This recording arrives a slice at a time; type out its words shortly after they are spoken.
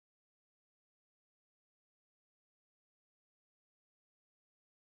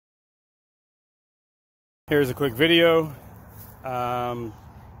Here's a quick video of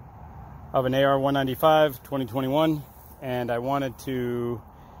an AR-195 2021, and I wanted to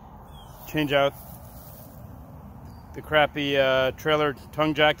change out the crappy trailer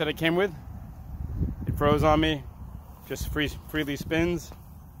tongue jack that it came with. It froze on me, just freely spins,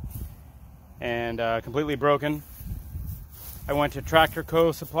 and completely broken. I went to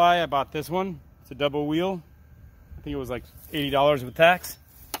TractorCo Supply. I bought this one. It's a double wheel. I think it was like $80 with tax.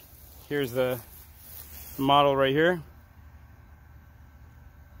 Here's the model right here.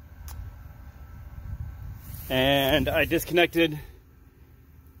 And I disconnected.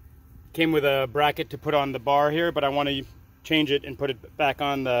 Came with a bracket to put on the bar here, but I want to change it and put it back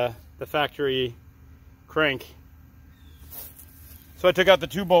on the factory crank. So I took out the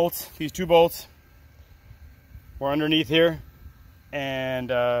two bolts. These two bolts were underneath here, and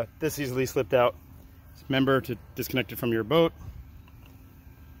this easily slipped out. Remember to disconnect it from your boat.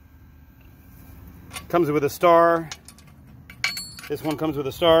 Comes with a star. This one comes with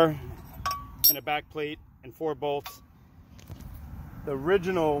a star and a back plate and 4 bolts. The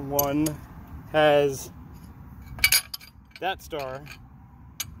original one has that star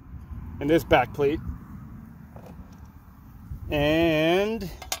and this back plate and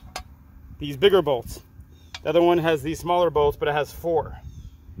these bigger bolts. The other one has these smaller bolts, but it has 4.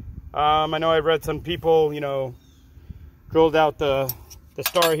 I know I've read some people, drilled out the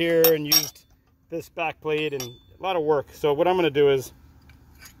star here and used this back plate, and a lot of work. So what I'm going to do is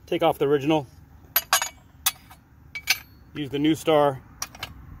take off the original, use the new star,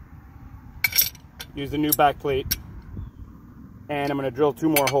 use the new back plate, and I'm going to drill 2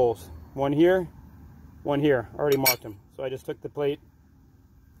 more holes. One here, one here. I already marked them. So I just took the plate,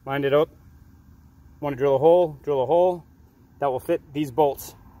 lined it up. Want to drill a hole that will fit these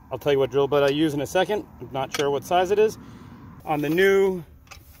bolts. I'll tell you what drill bit I use in a second. I'm not sure what size it is. On the new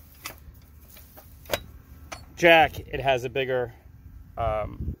jack, it has a bigger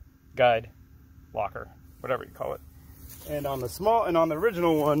guide locker, whatever you call it. And on the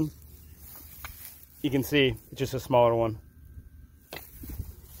original one, you can see it's just a smaller one.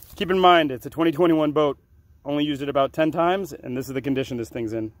 Keep in mind, it's a 2021 boat. Only used it about 10 times, and this is the condition this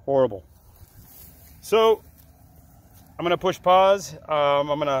thing's in. Horrible. So I'm gonna push pause. I'm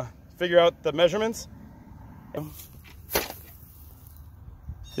gonna figure out the measurements so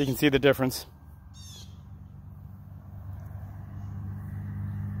you can see the difference.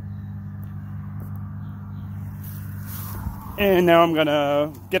 And now I'm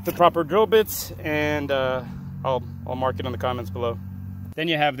gonna get the proper drill bits, and I'll mark it in the comments below. Then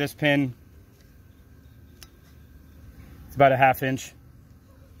you have this pin. It's about a 1/2 inch.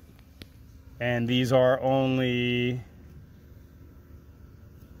 And these are only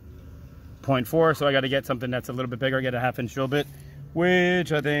 0.4, so I got to get something that's a little bit bigger, get a 1/2 inch drill bit,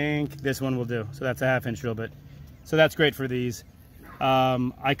 which I think this one will do. So that's a 1/2 inch drill bit. So that's great for these.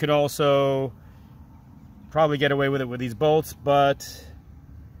 I could also probably get away with it with these bolts, but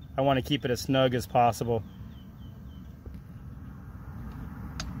I want to keep it as snug as possible.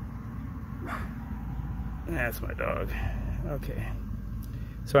 That's my dog. Okay.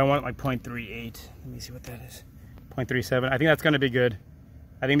 So I want like 0.38. Let me see what that is. 0.37. I think that's going to be good.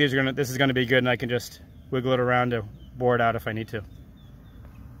 I think this is going to be good, and I can just wiggle it around to bore it out if I need to.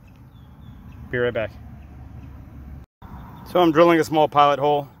 Be right back. So I'm drilling a small pilot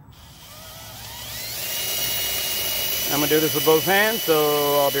hole. I'm going to do this with both hands,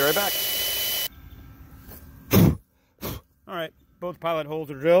 so I'll be right back. All right, both pilot holes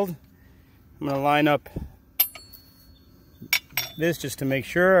are drilled. I'm going to line up this just to make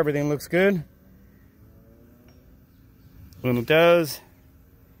sure everything looks good. Boom, it does.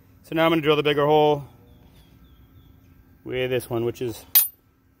 So now I'm going to drill the bigger hole with this one, which is,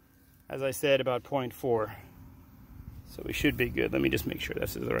 as I said, about 0.4. So we should be good. Let me just make sure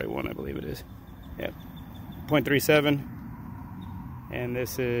this is the right one. I believe it is. Yeah, 0.37. And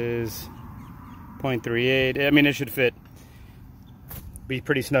this is 0.38. I mean, it should fit. Be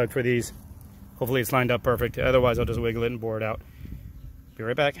pretty snug for these. Hopefully it's lined up perfect. Otherwise, I'll just wiggle it and bore it out. Be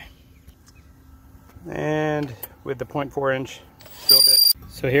right back. And with the 0.4 inch drill bit.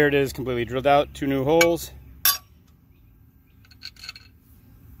 So here it is, completely drilled out. 2 new holes.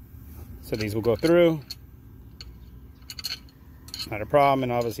 So these will go through. Not a problem,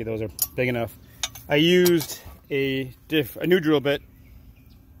 and obviously those are big enough. I used a new drill bit.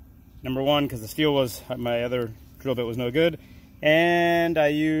 Number 1, because the steel was, my other drill bit was no good. And I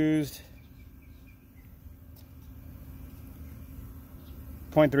used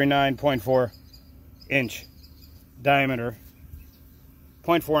 0.39, 0.4 inch diameter,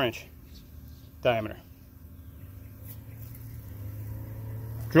 0.4 inch diameter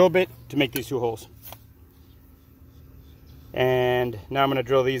drill bit to make these 2 holes. And now I'm going to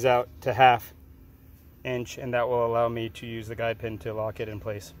drill these out to 1/2 inch, and that will allow me to use the guide pin to lock it in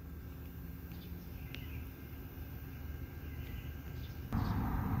place.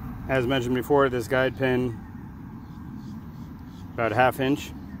 As mentioned before, this guide pin about 1/2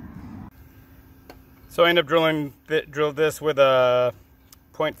 inch. So I end up drilled this with a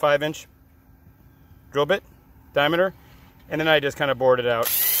 0.5 inch drill bit diameter, and then I just kind of bored it out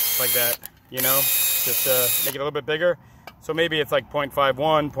like that, you know, just to make it a little bit bigger. So maybe it's like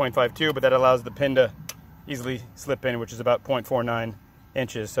 0.51, 0.52, but that allows the pin to easily slip in, which is about 0.49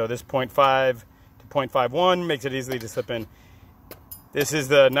 inches. So this 0.5 to 0.51 makes it easily to slip in. This is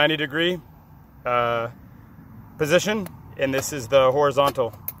the 90-degree position, and this is the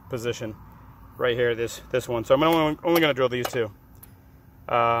horizontal position right here, this one. So I'm only going to drill these two.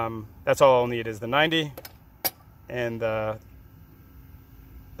 That's all I'll need is the 90 and the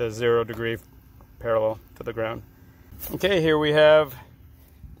 0-degree parallel to the ground. Okay, here we have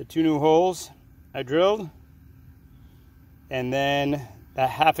the 2 new holes I drilled, and then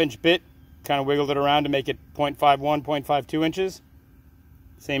that 1/2 inch bit, kind of wiggled it around to make it 0.51, 0.52 inches.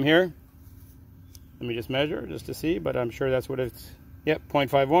 Same here. Let me just measure just to see, but I'm sure that's what it's, yep,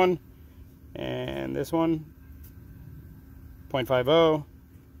 0.51. And this one, 0.50.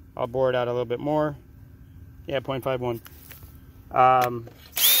 I'll bore it out a little bit more. Yeah, 0.51.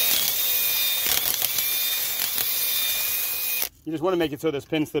 You just want to make it so this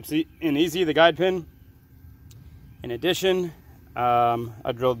pin slips in easy, the guide pin. In addition,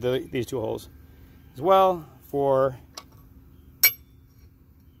 I drilled these 2 holes as well for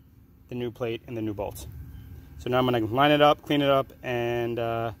the new plate and the new bolts. So now I'm going to line it up, clean it up, and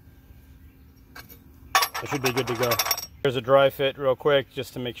it should be good to go. Here's a dry fit real quick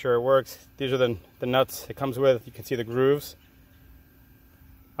just to make sure it works. These are the nuts it comes with. You can see the grooves.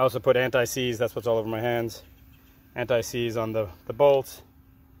 I also put anti-seize, that's what's all over my hands. Anti-seize on the bolts,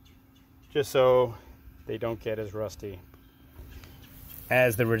 just so they don't get as rusty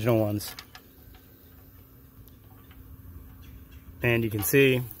as the original ones. And you can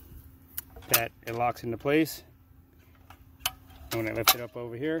see that it locks into place. And when I lift it up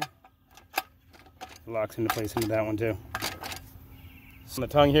over here, it locks into place into that one too. On the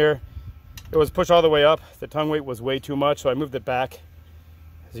tongue here, it was pushed all the way up. The tongue weight was way too much, so I moved it back,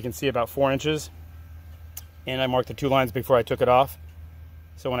 as you can see, about 4 inches. And I marked the 2 lines before I took it off.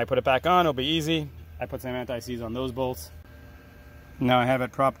 So when I put it back on, it'll be easy. I put some anti-seize on those bolts. Now I have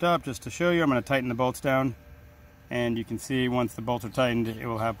it propped up just to show you. I'm going to tighten the bolts down. And you can see once the bolts are tightened, it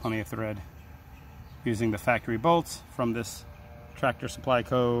will have plenty of thread. Using the factory bolts from this Tractor Supply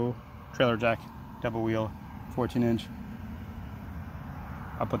Co. trailer jack double wheel 14-inch.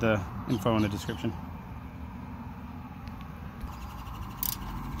 I'll put the info in the description.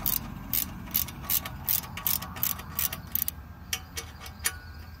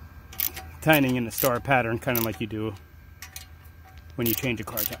 Tightening in the star pattern, kind of like you do when you change a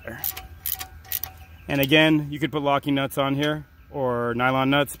car tire. And again, you could put locking nuts on here or nylon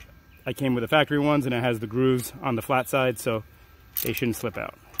nuts. I came with the factory ones, and it has the grooves on the flat side, so they shouldn't slip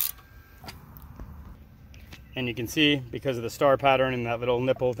out. And you can see, because of the star pattern and that little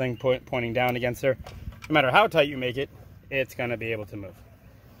nipple thing pointing down against there, no matter how tight you make it, it's going to be able to move.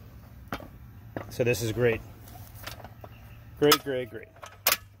 So this is great. Great, great, great.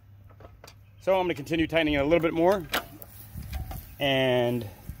 So I'm going to continue tightening it a little bit more, and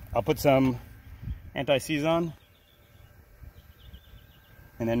I'll put some anti-seize on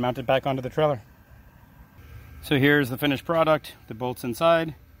and then mount it back onto the trailer. So here's the finished product, the bolts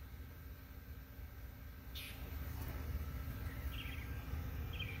inside.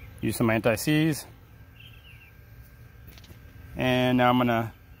 Use some anti-seize, and now I'm going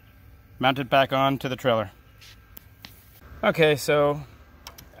to mount it back onto the trailer. Okay, so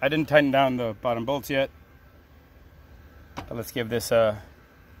I didn't tighten down the bottom bolts yet, but let's give this a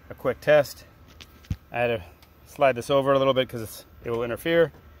quick test. I had to slide this over a little bit because it will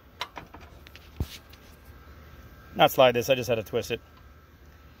interfere. Not slide this, I just had to twist it.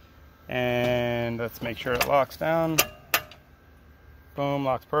 And let's make sure it locks down. Boom,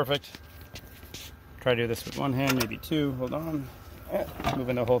 locks perfect. Try to do this with one hand, maybe 2. Hold on.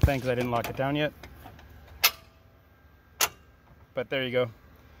 Moving the whole thing because I didn't lock it down yet. But there you go.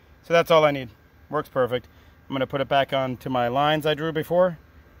 So that's all I need. Works perfect. I'm going to put it back onto my lines I drew before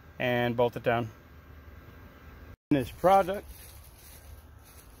and bolt it down. Finished product.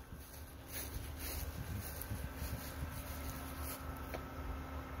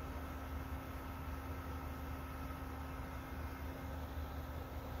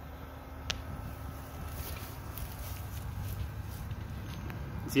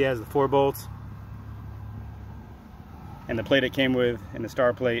 See, it has the 4 bolts and the plate it came with, and the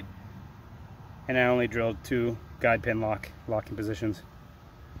star plate, and I only drilled 2 guide pin locking positions.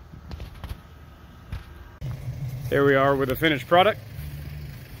 There we are with the finished product.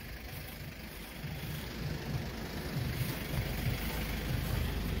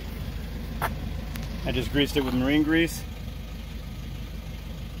 I just greased it with marine grease.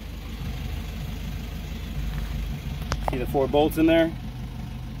 See the 4 bolts in there?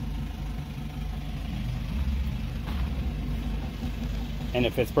 And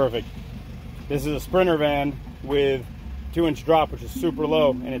it fits perfect. This is a Sprinter van with 2-inch drop, which is super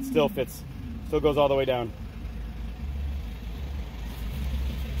low, and it still fits, still goes all the way down.